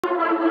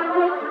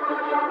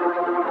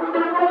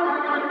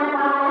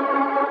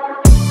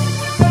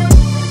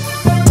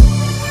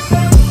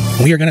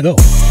we are gonna go.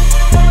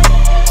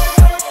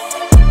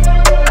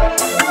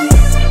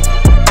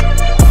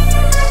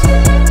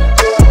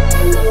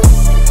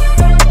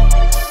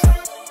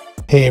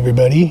 Hey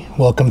everybody,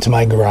 welcome to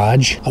my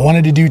garage. I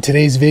wanted to do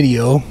today's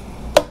video.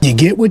 You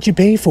get what you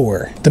pay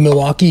for. The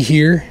Milwaukee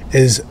here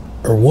is,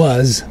 or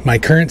was, my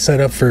current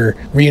setup for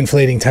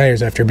reinflating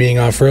tires after being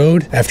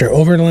off-road. After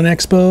Overland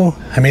Expo,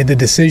 I made the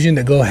decision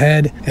to go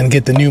ahead and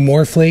get the new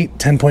Morrflate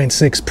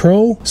 10.6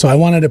 Pro. So I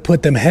wanted to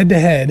put them head to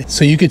head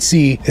so you could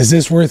see, is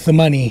this worth the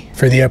money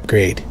for the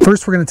upgrade?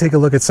 First, we're gonna take a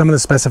look at some of the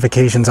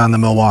specifications on the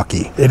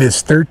Milwaukee. It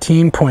is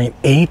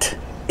 13.8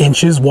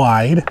 inches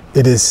wide.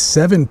 It is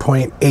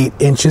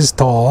 7.8 inches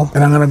tall.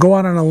 And I'm gonna go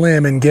out on a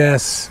limb and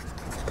guess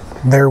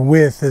their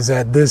width is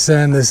at this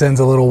end. This end's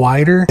a little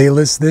wider. They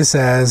list this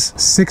as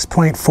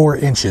 6.4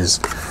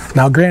 inches.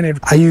 Now granted,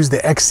 I use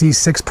the XC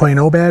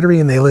 6.0 battery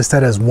and they list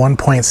that as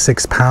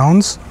 1.6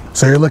 pounds.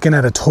 So you're looking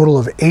at a total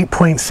of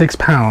 8.6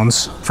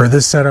 pounds for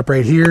this setup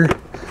right here.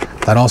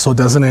 That also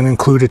doesn't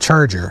include a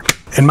charger.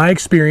 In my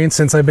experience,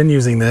 since I've been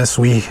using this,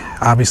 we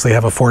obviously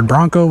have a Ford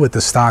Bronco with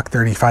the stock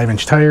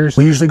 35-inch tires.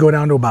 We usually go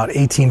down to about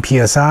 18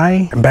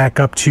 PSI and back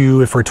up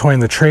to, if we're towing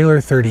the trailer,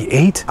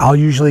 38. I'll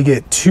usually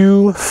get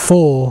 2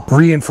 full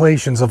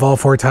reinflations of all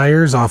 4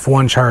 tires off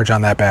 1 charge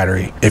on that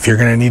battery. If you're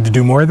gonna need to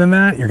do more than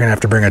that, you're gonna have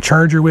to bring a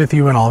charger with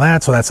you and all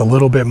that, so that's a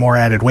little bit more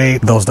added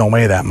weight. Those don't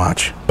weigh that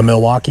much. The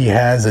Milwaukee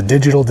has a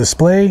digital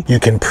display.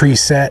 You can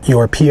preset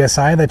your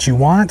PSI that you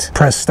want,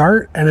 press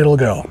start, and it'll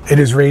go. It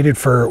is rated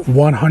for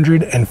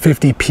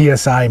 150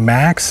 PSI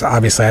max.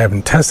 Obviously I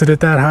haven't tested it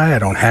that high. I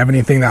don't have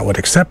anything that would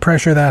accept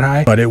pressure that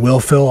high, but it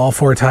will fill all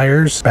 4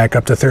 tires back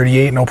up to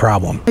 38, no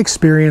problem.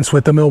 Experience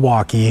with the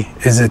Milwaukee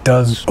is it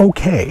does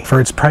okay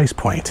for its price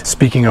point.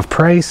 Speaking of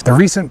price, the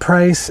recent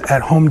price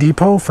at Home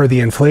Depot for the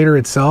inflator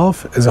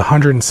itself is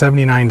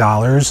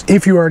 $179.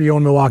 If you already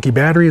own Milwaukee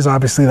batteries,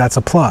 obviously that's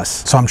a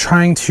plus. So I'm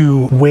trying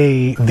to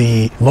weigh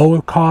the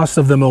low cost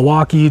of the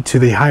Milwaukee to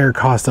the higher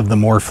cost of the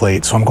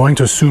Morrflate. So I'm going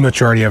to assume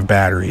that you already have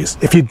batteries.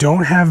 If you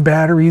don't have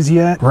batteries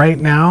yet, right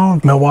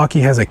now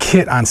Milwaukee has a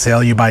kit on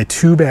sale. You buy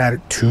two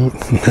batteries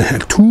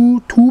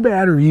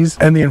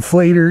and the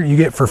inflator you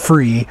get for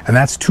free, and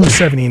that's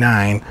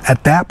 $279.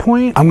 At that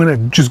point, I'm gonna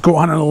just go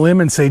out on a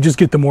limb and say just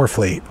get the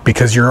Morrflate,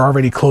 because you're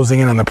already closing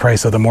in on the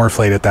price of the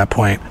Morrflate at that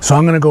point. So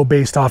I'm gonna go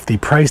based off the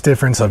price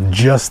difference of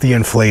just the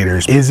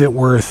inflators. Is it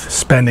worth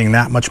spending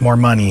that much more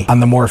money on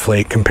the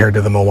Morrflate compared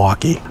to the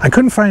Milwaukee? I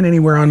couldn't find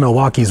anywhere on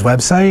Milwaukee's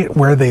website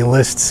where they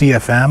list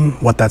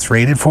CFM, what that's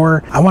rated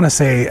for. I want to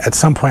say at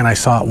some point I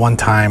saw it one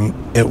time,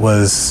 it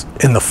was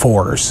in the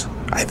 4s,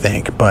 I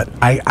think, but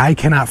I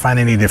cannot find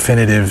any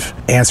definitive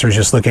answers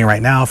just looking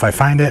right now. If I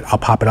find it, I'll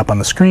pop it up on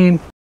the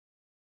screen.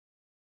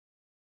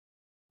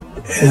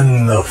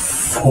 In the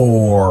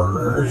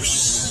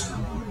 4s,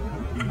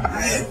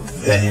 I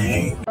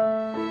think.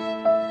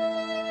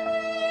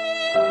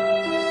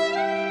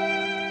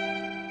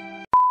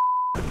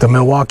 The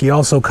Milwaukee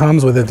also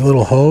comes with a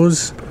little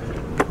hose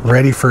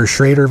ready for a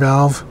Schrader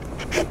valve.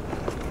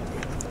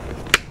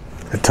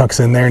 It tucks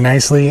in there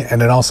nicely,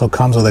 and it also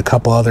comes with a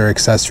couple other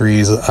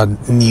accessories, a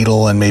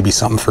needle and maybe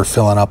something for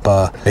filling up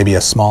maybe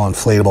a small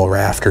inflatable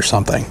raft or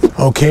something.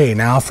 Okay,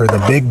 now for the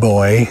big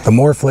boy, the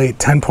Morrflate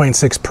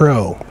 10.6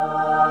 Pro.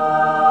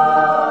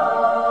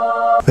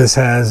 This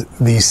has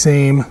the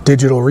same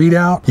digital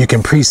readout. You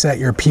can preset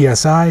your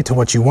PSI to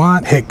what you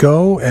want, hit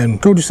go, and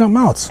go do something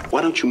else.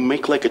 Why don't you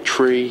make like a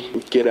tree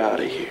and get out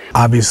of here?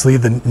 Obviously,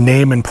 the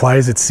name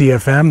implies it's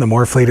CFM. The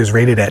Morrflate is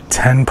rated at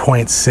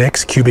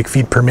 10.6 cubic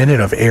feet per minute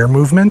of air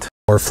movement.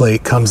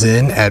 Morrflate comes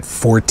in at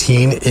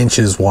 14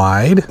 inches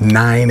wide,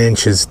 9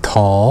 inches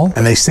tall,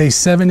 and they say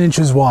 7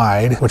 inches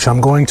wide, which I'm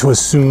going to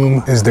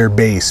assume is their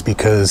base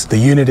because the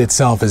unit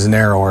itself is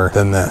narrower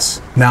than this.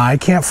 Now, I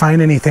can't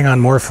find anything on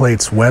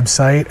Morrflate's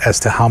website as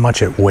to how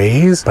much it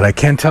weighs, but I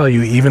can tell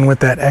you, even with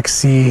that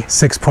XC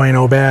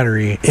 6.0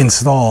 battery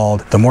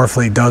installed, the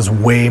Morrflate does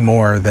weigh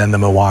more than the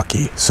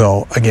Milwaukee.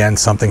 So again,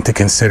 something to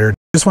consider.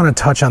 Just want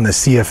to touch on the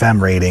CFM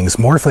ratings.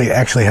 Morrflate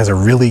actually has a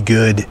really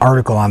good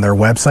article on their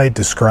website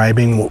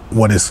describing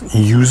what is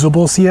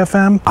usable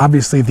CFM.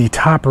 Obviously, the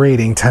top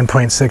rating,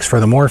 10.6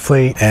 for the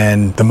Morrflate,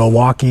 and the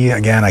Milwaukee,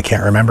 again, I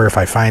can't remember. If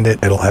I find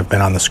it, it'll have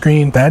been on the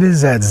screen. That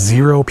is at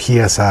 0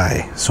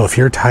 PSI. So if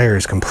your tire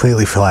is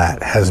completely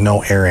flat, has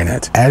no air in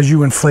it, as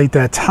you inflate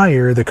that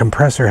tire, the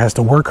compressor has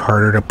to work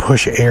harder to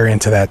push air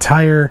into that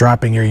tire,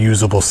 dropping your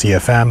usable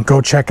CFM.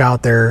 Go check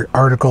out their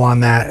article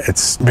on that.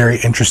 It's very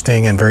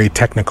interesting and very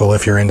technical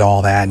if you're into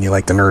all that and you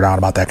like to nerd out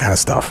about that kind of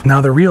stuff. Now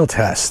the real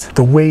test,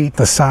 the weight,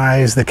 the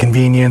size, the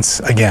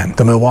convenience. Again,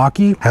 the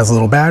Milwaukee has a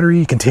little battery,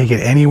 you can take it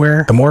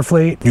anywhere. The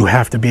Morrflate, you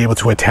have to be able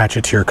to attach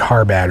it to your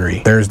car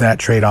battery. There's that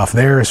trade-off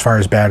there as far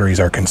as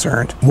batteries are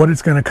concerned. What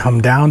it's going to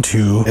come down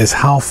to is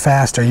how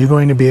fast are you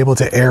going to be able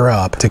to air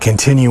up to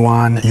continue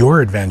on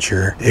your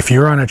adventure. If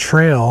you're on a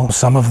trail,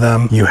 some of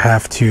them you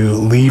have to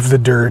leave the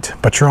dirt,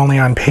 but you're only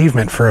on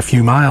pavement for a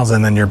few miles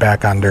and then you're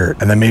back on dirt.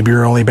 And then maybe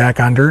you're only back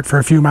on dirt for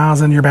a few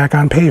miles and you're back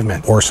on pavement.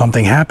 pavement, or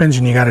something happens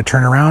and you got to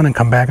turn around and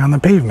come back on the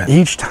pavement.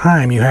 Each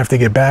time you have to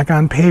get back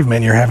on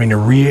pavement, you're having to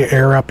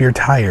re-air up your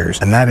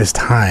tires, and that is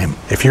time.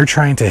 If you're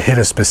trying to hit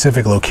a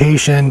specific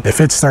location, if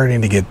it's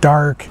starting to get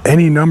dark,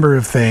 any number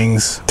of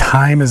things,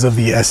 time is of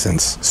the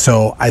essence.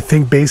 So I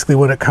think basically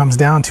what it comes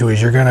down to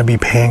is you're going to be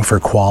paying for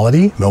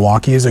quality.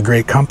 Milwaukee is a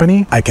great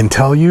company. I can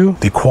tell you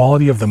the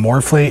quality of the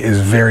Morrflate is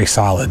very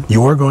solid.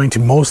 You are going to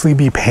mostly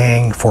be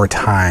paying for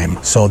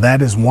time. So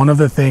that is one of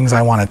the things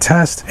I want to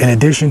test, in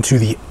addition to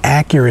the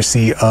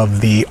accuracy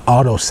of the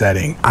auto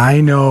setting.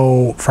 I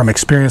know from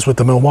experience with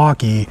the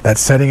Milwaukee that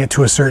setting it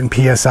to a certain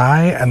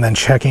PSI and then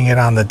checking it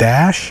on the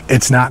dash,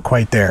 it's not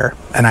quite there.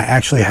 And I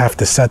actually have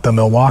to set the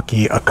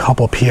Milwaukee a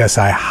couple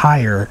PSI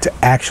higher to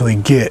actually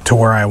get to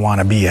where I want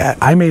to be at.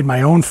 I made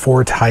my own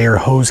 4-tire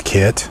hose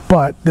kit,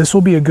 but this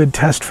will be a good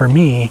test for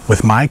me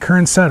with my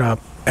current setup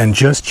and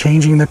just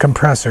changing the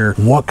compressor,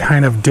 what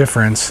kind of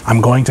difference I'm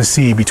going to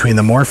see between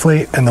the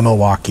Morrflate and the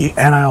Milwaukee.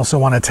 And I also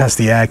want to test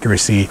the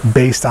accuracy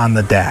based on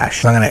the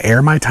dash. So I'm going to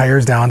air my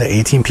tires down to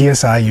 18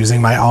 PSI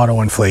using my auto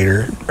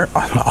deflators.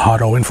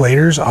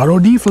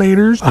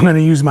 I'm going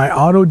to use my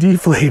auto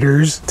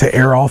deflators to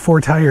air all 4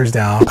 tires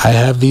down. I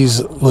have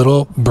these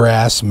little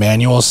brass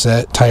manual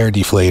set tire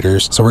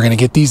deflators. So we're going to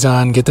get these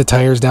on, get the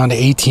tires down to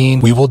 18.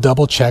 We will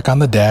double check on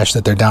the dash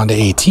that they're down to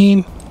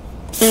 18.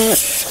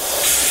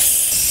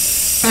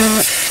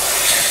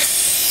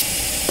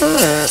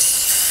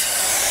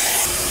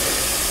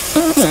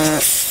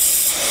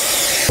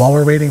 While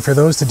we're waiting for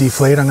those to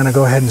deflate, I'm going to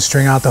go ahead and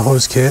string out the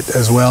hose kit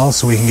as well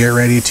so we can get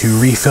ready to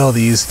refill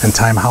these and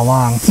time how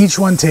long each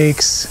one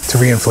takes to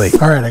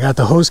reinflate. All right, I got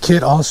the hose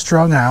kit all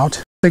strung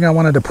out. Thing I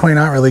wanted to point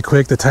out really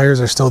quick, the tires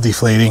are still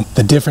deflating.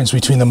 The difference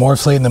between the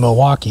Morrflate and the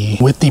Milwaukee,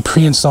 with the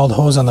pre-installed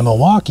hose on the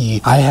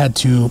Milwaukee, I had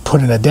to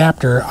put an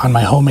adapter on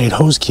my homemade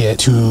hose kit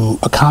to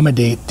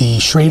accommodate the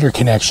Schrader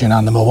connection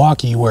on the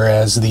Milwaukee,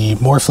 whereas the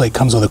Morrflate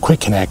comes with a quick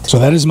connect. So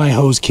that is my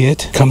hose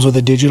kit. Comes with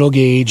a digital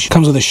gauge,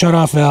 comes with a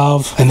shutoff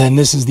valve, and then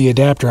this is the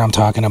adapter I'm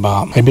talking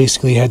about. I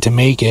basically had to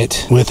make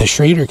it with a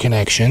Schrader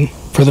connection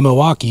for the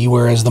Milwaukee,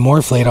 whereas the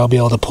Morrflate, I'll be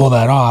able to pull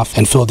that off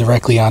and fill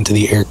directly onto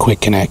the Air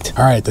Quick Connect.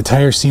 All right, the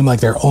tires seem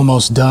like they're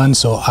almost done,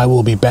 so I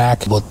will be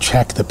back. We'll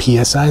check the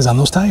PSIs on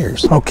those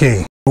tires.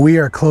 Okay, we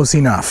are close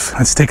enough.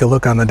 Let's take a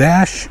look on the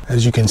dash.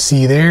 As you can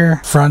see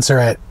there, fronts are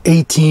at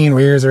 18,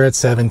 rears are at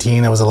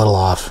 17. I was a little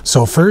off.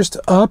 So first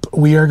up,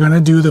 we are gonna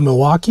do the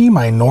Milwaukee,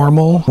 my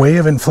normal way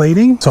of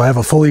inflating. So I have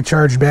a fully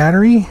charged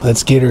battery.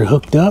 Let's get her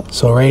hooked up.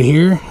 So right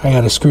here, I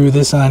gotta screw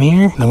this on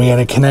here. Then we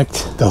gotta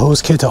connect the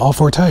hose kit to all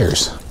 4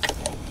 tires.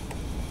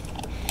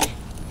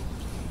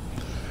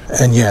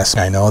 And yes,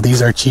 I know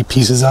these are cheap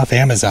pieces off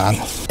Amazon.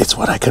 It's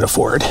what I could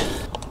afford.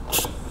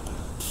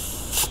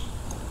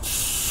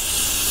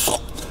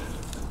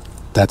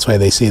 That's why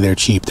they say they're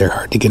cheap. They're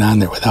hard to get on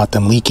there without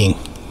them leaking.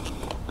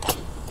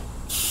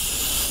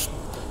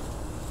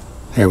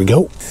 There we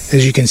go.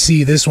 As you can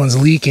see, this one's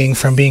leaking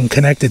from being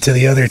connected to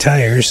the other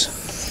tires.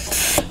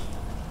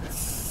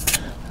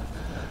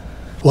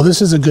 Well,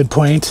 this is a good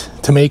point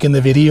to make in the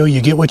video.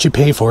 You get what you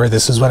pay for.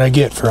 This is what I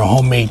get for a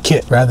homemade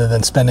kit rather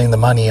than spending the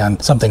money on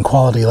something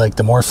quality like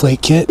the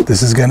Morrflate kit.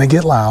 This is gonna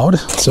get loud.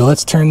 So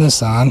let's turn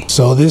this on.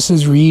 So this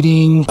is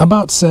reading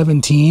about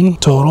 17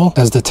 total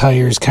as the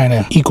tires kind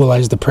of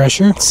equalize the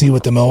pressure. Let's see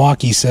what the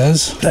Milwaukee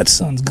says. That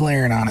sun's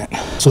glaring on it.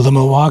 So the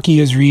Milwaukee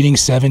is reading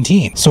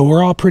 17. So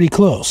we're all pretty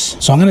close.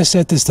 So I'm gonna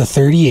set this to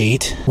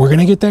 38. We're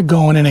gonna get that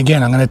going. And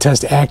again, I'm gonna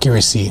test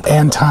accuracy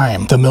and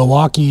time. The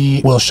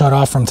Milwaukee will shut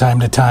off from time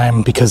to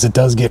time because it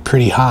does get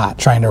pretty hot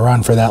trying to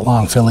run for that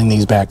long filling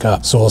these back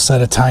up. So we'll set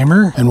a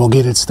timer and we'll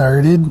get it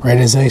started right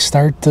as I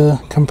start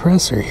the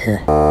compressor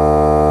here.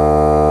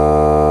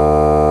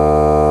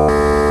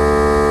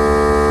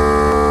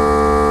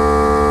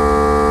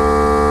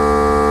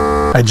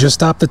 I just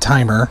stopped the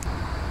timer.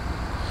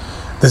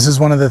 This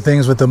is one of the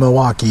things with the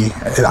Milwaukee.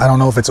 I don't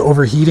know if it's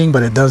overheating,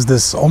 but it does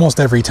this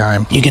almost every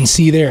time. You can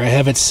see there, I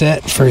have it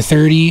set for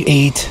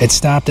 38. It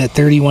stopped at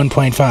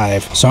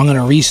 31.5. So I'm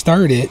gonna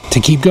restart it to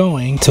keep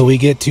going till we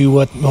get to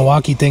what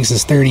Milwaukee thinks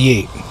is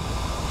 38.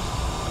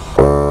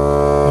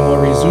 And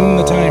we'll resume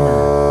the timer.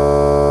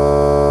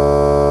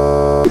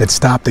 It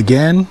stopped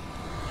again.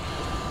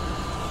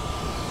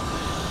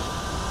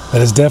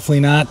 That is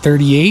definitely not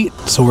 38,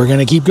 so we're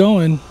gonna keep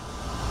going.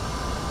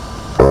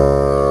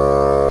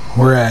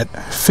 We're at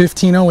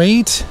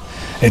 1508.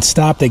 It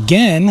stopped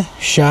again,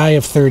 shy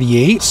of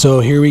 38.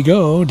 So here we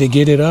go to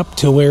get it up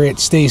to where it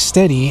stays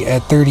steady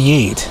at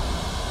 38.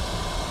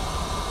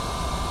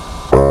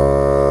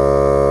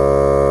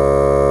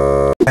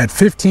 At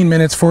 15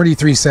 minutes,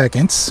 43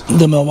 seconds.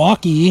 The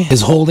Milwaukee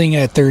is holding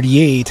at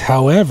 38.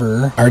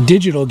 However, our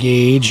digital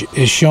gauge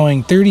is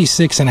showing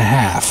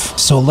 36.5.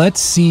 So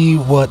let's see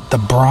what the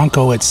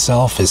Bronco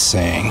itself is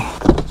saying.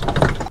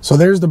 So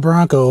there's the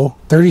Bronco,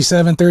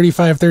 37,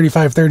 35,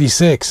 35,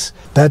 36.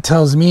 That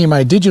tells me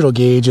my digital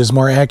gauge is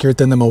more accurate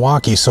than the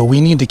Milwaukee, so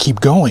we need to keep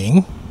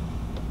going.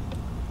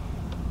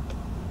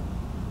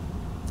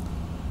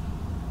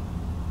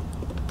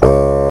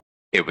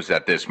 It was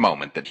at this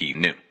moment that he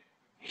knew.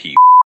 He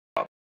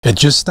It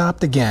just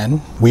stopped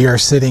again. We are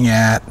sitting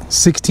at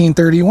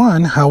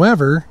 1631.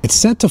 However, it's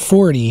set to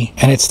 40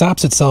 and it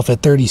stops itself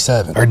at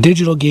 37. Our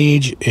digital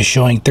gauge is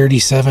showing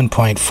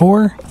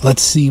 37.4.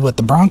 Let's see what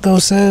the Bronco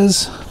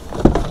says.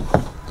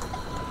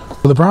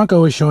 The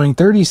Bronco is showing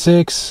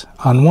 36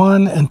 on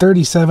one and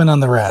 37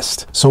 on the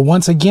rest. So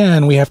once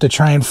again, we have to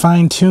try and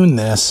fine tune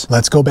this.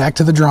 Let's go back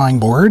to the drawing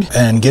board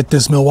and get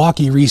this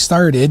Milwaukee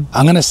restarted.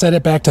 I'm gonna set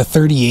it back to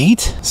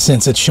 38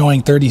 since it's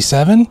showing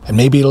 37, and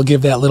maybe it'll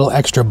give that little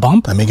extra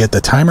bump. Let me get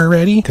the timer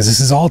ready because this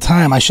is all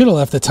time. I should have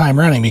left the time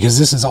running because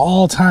this is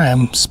all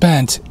time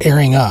spent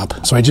airing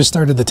up. So I just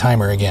started the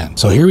timer again.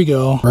 So here we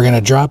go. We're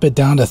gonna drop it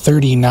down to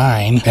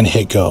 39 and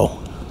hit go.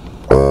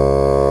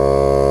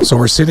 So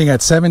we're sitting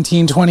at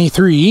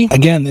 1723.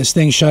 Again, this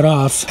thing shut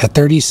off at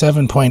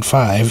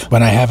 37.5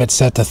 when I have it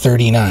set to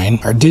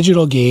 39. Our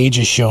digital gauge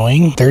is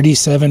showing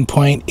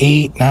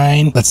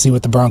 37.89. Let's see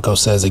what the Bronco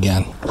says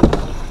again.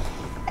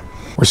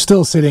 We're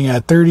still sitting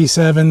at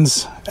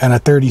 37s and a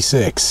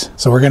 36.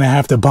 So we're gonna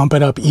have to bump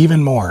it up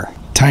even more.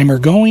 Timer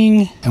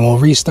going, and we'll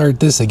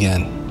restart this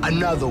again.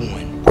 Another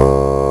one.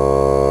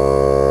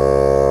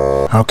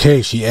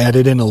 Okay, she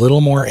added in a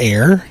little more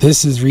air.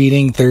 This is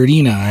reading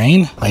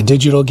 39. My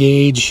digital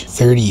gauge,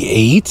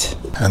 38.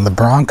 And the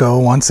Bronco,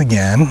 once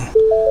again.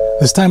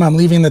 This time I'm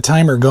leaving the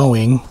timer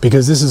going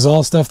because this is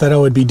all stuff that I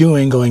would be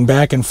doing, going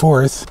back and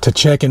forth to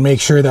check and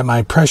make sure that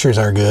my pressures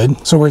are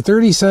good. So we're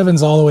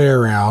 37s all the way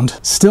around,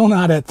 still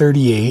not at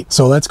 38.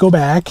 So let's go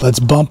back. Let's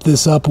bump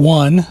this up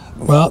one.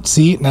 Well,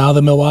 see, now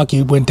the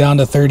Milwaukee went down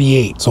to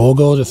 38. So we'll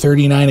go to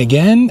 39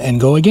 again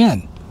and go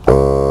again.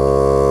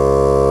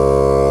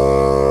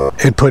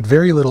 It put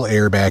very little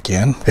air back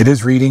in. It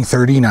is reading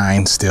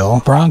 39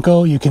 still.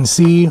 Bronco, you can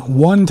see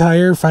one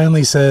tire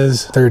finally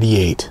says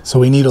 38. So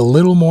we need a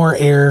little more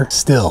air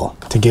still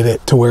to get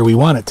it to where we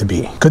want it to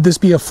be. Could this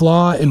be a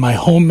flaw in my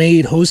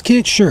homemade hose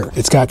kit? Sure.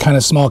 It's got kind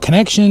of small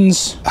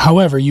connections.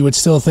 However, you would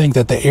still think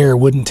that the air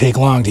wouldn't take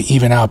long to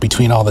even out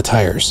between all the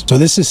tires. So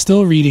this is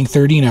still reading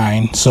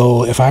 39.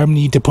 So if I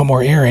need to put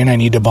more air in, I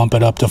need to bump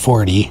it up to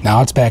 40.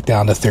 Now it's back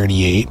down to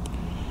 38.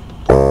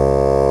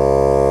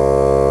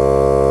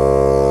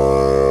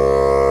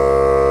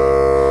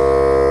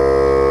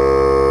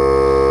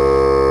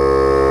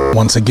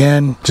 Once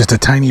again, just a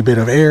tiny bit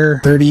of air,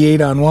 38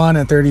 on one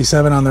and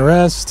 37 on the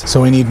rest.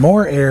 So we need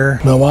more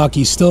air.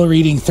 Milwaukee's still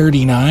reading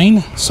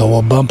 39, so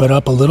we'll bump it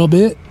up a little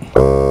bit.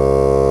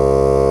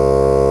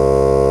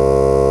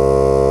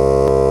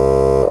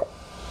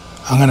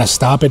 I'm gonna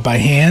stop it by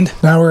hand.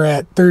 Now we're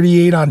at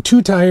 38 on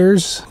two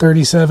tires,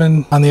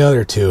 37 on the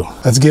other two.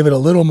 Let's give it a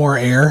little more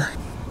air.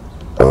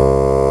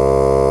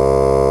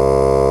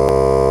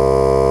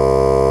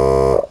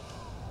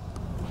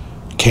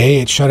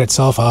 Okay, it shut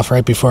itself off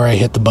right before I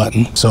hit the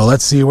button. So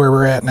let's see where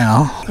we're at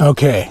now.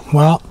 Okay,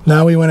 well,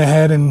 now we went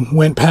ahead and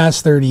went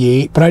past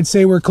 38, but I'd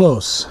say we're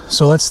close.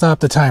 So let's stop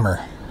the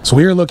timer. So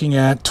we are looking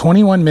at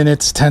 21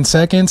 minutes, 10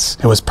 seconds.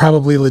 It was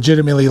probably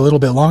legitimately a little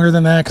bit longer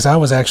than that because I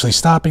was actually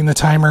stopping the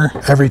timer.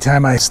 Every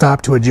time I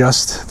stopped to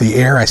adjust the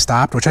air, I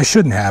stopped, which I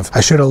shouldn't have.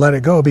 I should have let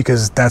it go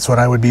because that's what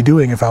I would be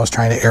doing if I was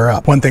trying to air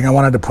up. One thing I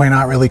wanted to point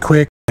out really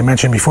quick, I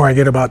mentioned before, I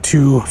get about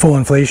 2 full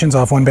inflations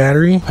off one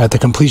battery. At the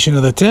completion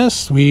of the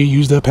test, we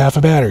used up half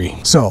a battery.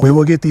 So we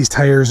will get these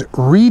tires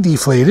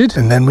re-deflated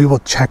and then we will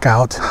check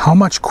out how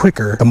much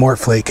quicker the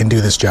Morrflate can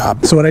do this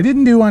job. So what I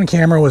didn't do on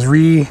camera was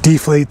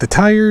re-deflate the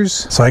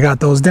tires. So I got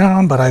those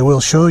down, but I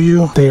will show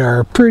you. They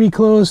are pretty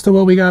close to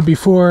what we got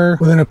before,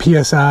 within a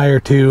PSI or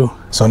 2.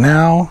 So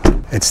now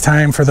it's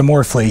time for the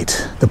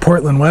Morrflate. The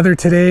Portland weather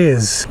today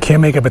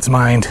can't make up its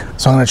mind.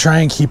 So I'm gonna try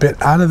and keep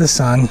it out of the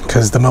sun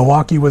because the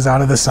Milwaukee was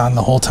out of the sun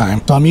the whole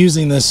time. So I'm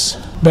using this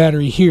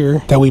battery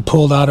here that we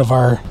pulled out of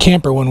our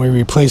camper when we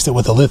replaced it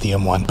with a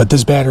lithium one, but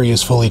this battery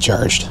is fully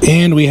charged.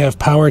 And we have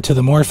power to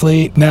the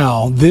Morrflate.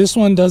 Now, this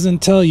one doesn't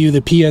tell you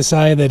the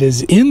PSI that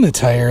is in the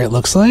tire, it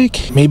looks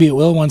like. Maybe it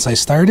will once I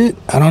start it.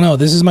 I don't know,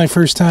 this is my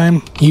first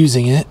time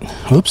using it.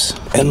 Oops.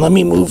 And let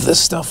me move this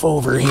stuff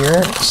over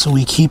here so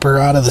we keep her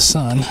out of the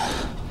sun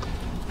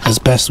as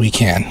best we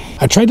can.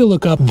 I tried to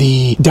look up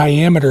the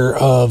diameter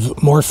of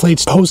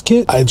Morrflate's hose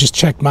kit. I just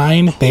checked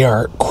mine. They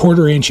are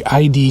 1/4 inch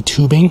ID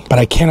tubing, but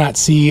I cannot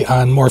see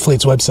on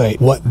Morrflate's website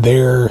what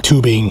their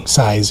tubing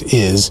size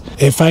is.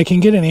 If I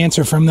can get an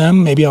answer from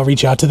them, maybe I'll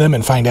reach out to them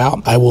and find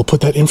out. I will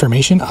put that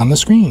information on the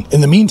screen.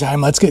 In the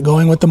meantime, let's get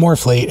going with the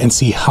Morrflate and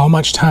see how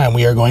much time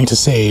we are going to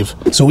save.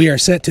 So we are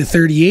set to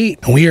 38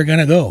 and we are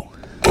gonna go.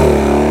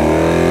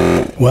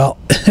 Well,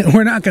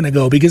 we're not gonna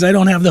go because I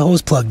don't have the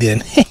hose plugged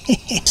in.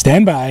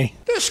 Stand by.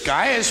 This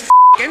guy is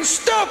f***ing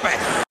stupid.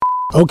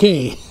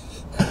 Okay,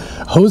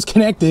 hose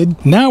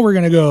connected. Now we're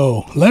gonna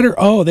go.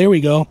 Oh, there we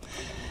go.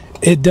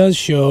 It does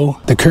show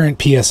the current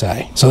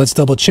PSI. So let's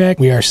double check.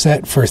 We are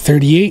set for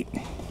 38.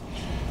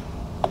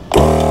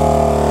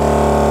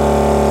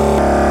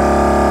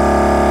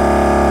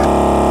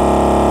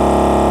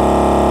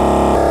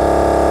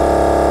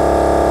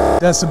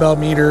 decibel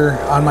meter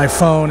on my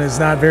phone is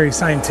not very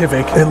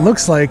scientific. It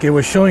looks like it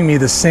was showing me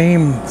the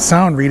same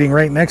sound reading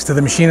right next to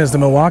the machine as the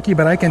Milwaukee,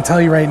 but I can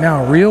tell you right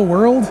now, real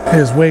world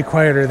is way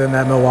quieter than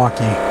that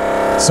Milwaukee.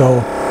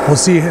 So we'll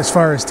see as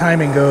far as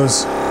timing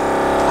goes,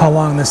 how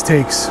long this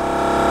takes.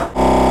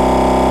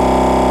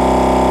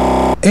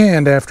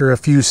 And after a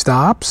few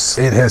stops,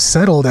 it has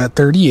settled at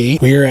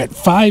 38. We are at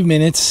 5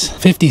 minutes,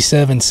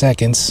 57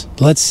 seconds.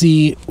 Let's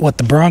see what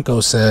the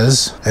Bronco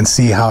says and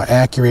see how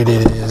accurate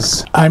it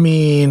is. I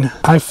mean,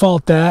 I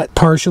fault that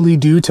partially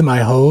due to my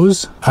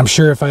hose. I'm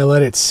sure if I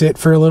let it sit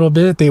for a little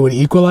bit, they would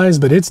equalize,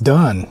 but it's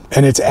done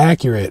and it's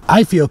accurate.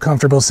 I feel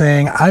comfortable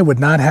saying I would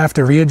not have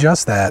to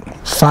readjust that.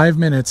 5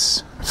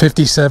 minutes,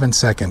 57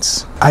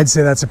 seconds. I'd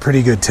say that's a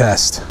pretty good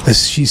test.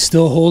 She's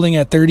still holding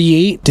at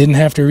 38. Didn't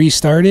have to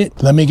restart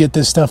it. Let me get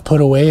this stuff put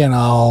away and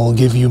I'll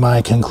give you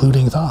my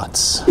concluding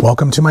thoughts.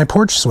 Welcome to my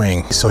porch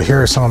swing. So here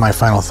are some of my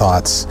final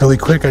thoughts. Really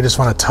quick, I just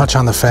want to touch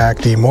on the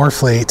fact the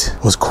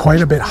Morrflate was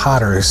quite a bit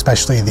hotter,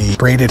 especially the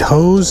braided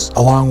hose,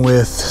 along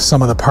with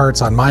some of the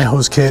parts on my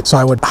hose kit. So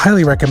I would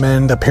highly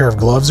recommend a pair of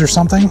gloves or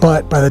something.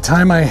 But by the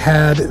time I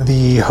had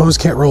the hose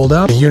kit rolled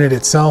up, the unit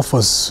itself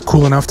was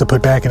cool enough to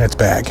put back in its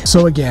bag.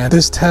 So again,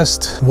 this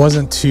test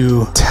wasn't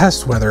to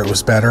test whether it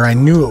was better. I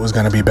knew it was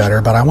going to be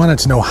better, but I wanted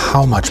to know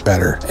how much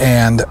better.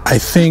 And I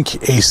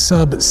think a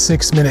sub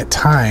 6 minute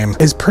time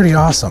is pretty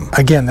awesome.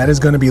 Again, that is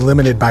going to be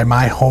limited by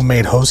my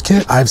homemade hose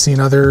kit. I've seen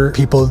other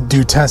people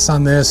do tests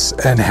on this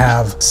and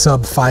have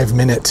sub 5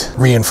 minute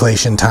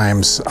reinflation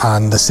times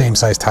on the same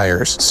size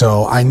tires.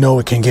 So I know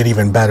it can get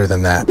even better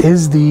than that.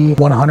 Is the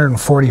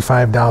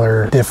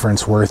 $145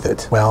 difference worth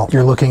it? Well,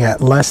 you're looking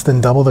at less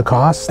than double the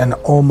cost and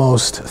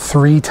almost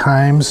 3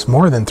 times,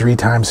 more than 3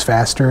 times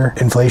faster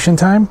inflation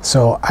time.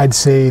 So I'd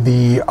say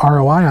the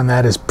ROI on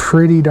that is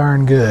pretty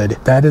darn good.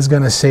 That is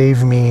going to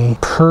save me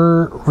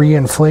per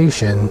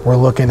reinflation. We're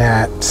looking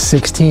at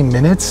 16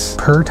 minutes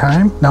per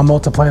time. Now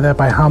multiply that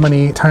by how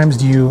many times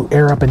do you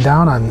air up and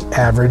down on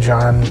average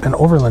on an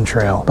overland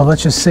trail. But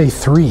let's just say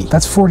 3.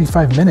 That's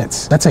 45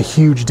 minutes. That's a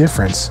huge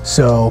difference.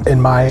 So in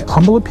my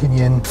humble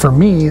opinion, for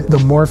me, the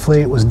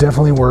Morrflate was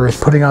definitely worth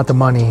putting out the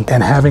money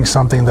and having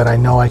something that I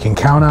know I can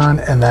count on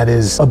and that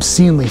is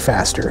obscenely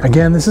faster.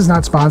 Again, this is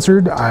not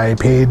sponsored. I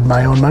paid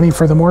my own money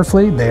for the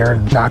Morrflate. They are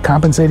not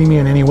compensating me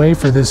in any way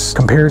for this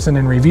comparison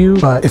and review,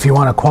 but if you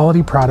want a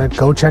quality product,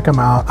 go check them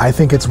out. I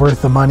think it's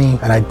worth the money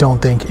and I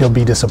don't think you'll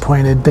be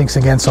disappointed. Thanks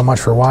again so much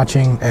for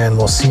watching and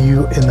we'll see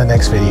you in the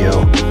next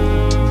video.